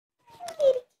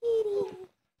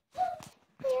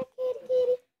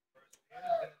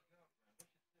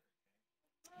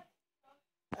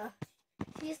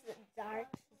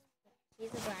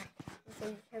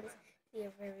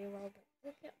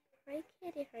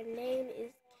Her name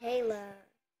is Kayla.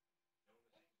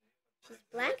 She's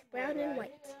black, brown, and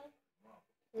white.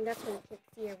 And that's when you can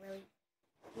see her really.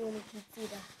 You only can see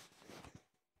the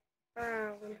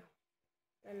brown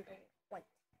and the white.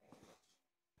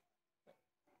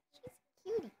 She's a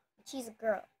cutie. She's a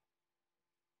girl.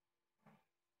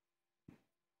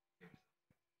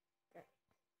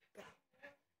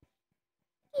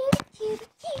 Cutie.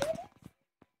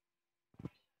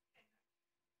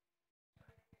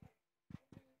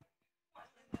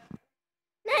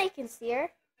 Now you can see her.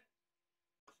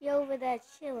 She's over there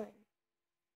chilling.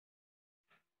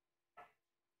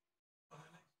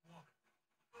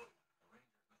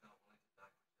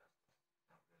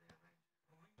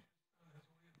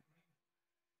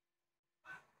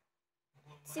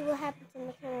 See what happens in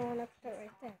the camera when I put it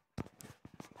right there.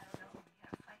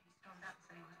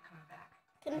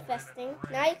 Confessing.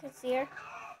 Now you can see her.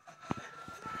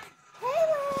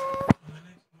 Hello!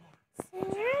 Say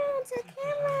around to the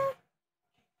camera.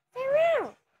 Say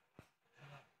around.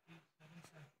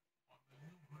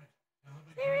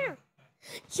 Say around.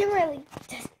 She really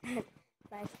does not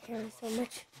like the camera so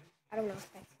much. I don't know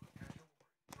if that's...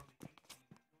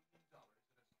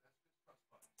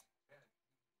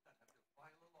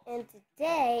 And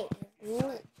today is me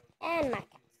and my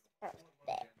cat's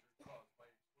birthday.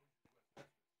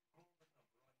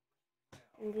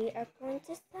 And we are going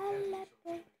to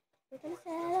celebrate. We're going to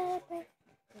celebrate.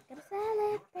 We're going to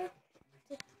celebrate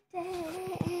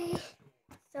today.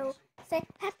 So say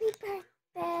happy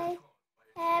birthday.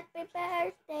 Happy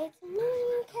birthday to me,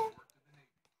 cat.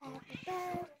 Happy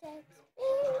birthday to me,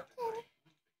 cat.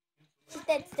 She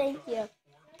said thank you.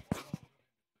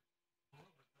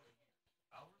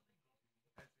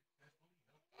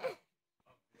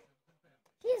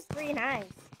 She has 3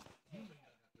 eyes.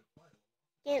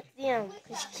 Can't see them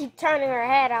because she keeps turning her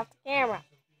head off the camera.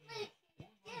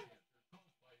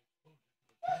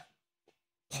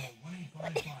 What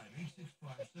are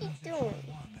you doing?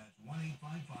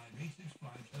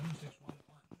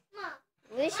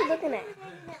 What is she looking at?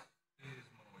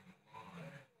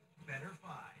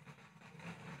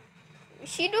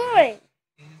 What's she doing?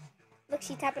 Look,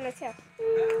 she's tapping her tail.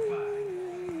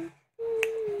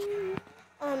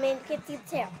 Oh man, you can't see the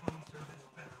tail.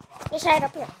 It's right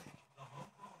up here.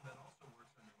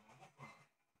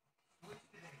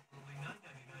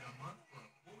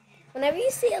 Whenever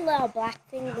you see a little black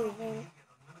thing moving,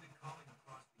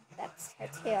 that's her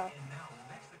tail.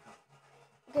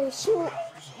 Because you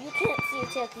can't see her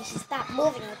tail because she stopped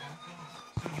moving it.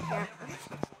 Yeah.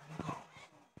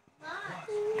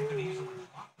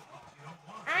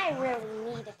 I really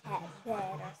need a cat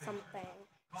bed or something.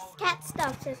 Cat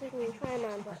stuff just we can climb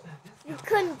on, but we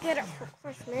couldn't get it for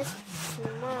Christmas.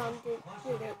 My mom didn't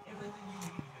get it.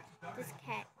 This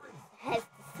cat has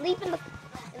to sleep in the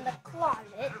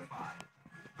closet.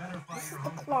 This is the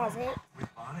closet.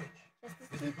 Just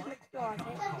to sleep in the closet.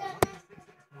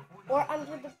 Or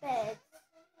under the bed.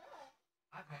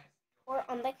 Or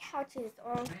on the couches.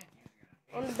 Or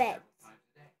on the beds.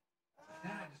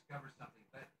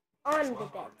 On the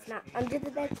beds. Not under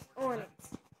the beds, on it.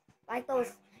 Like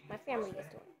those my family is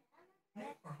doing.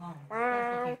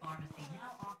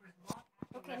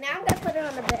 Okay, now I'm going to put it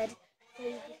on the bed.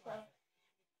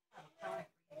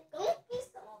 Don't be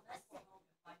so messy.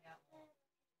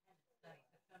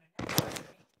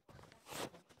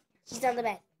 She's on the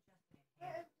bed.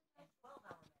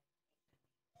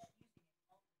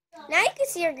 Now you can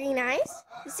see her green eyes.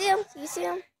 You see them? You see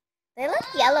them? They look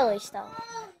yellowish though.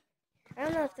 I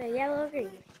don't know if they're yellow or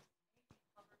green.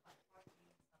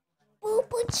 Boo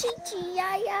boo chi chi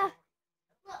ya ya.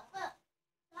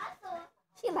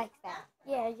 She likes that.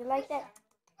 Yeah, you like that?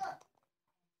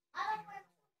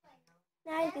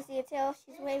 Now you can see her tail.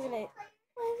 She's waving it.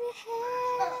 Wave your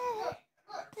head.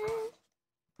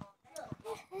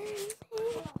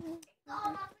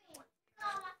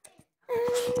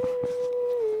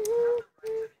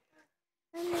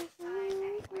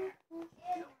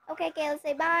 Okay, Kayla,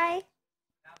 say bye.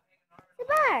 Say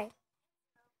bye.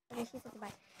 Okay, she said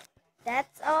bye.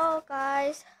 That's all,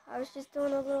 guys. I was just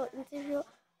doing a little interview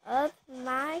of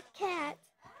my cat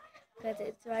because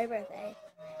it's my birthday.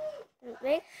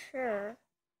 Make sure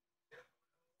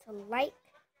to like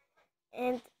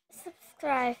and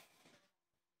subscribe.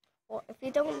 Or if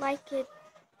you don't like it,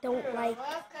 don't like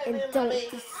and don't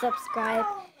subscribe.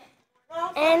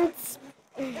 And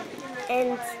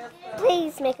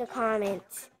please make a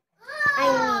comment. I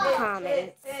need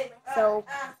comments. So,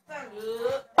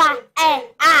 bye.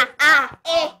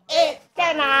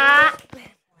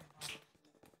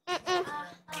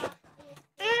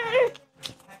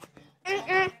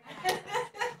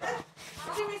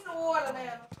 Give me some water,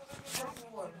 man.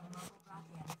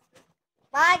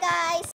 Bye, guys.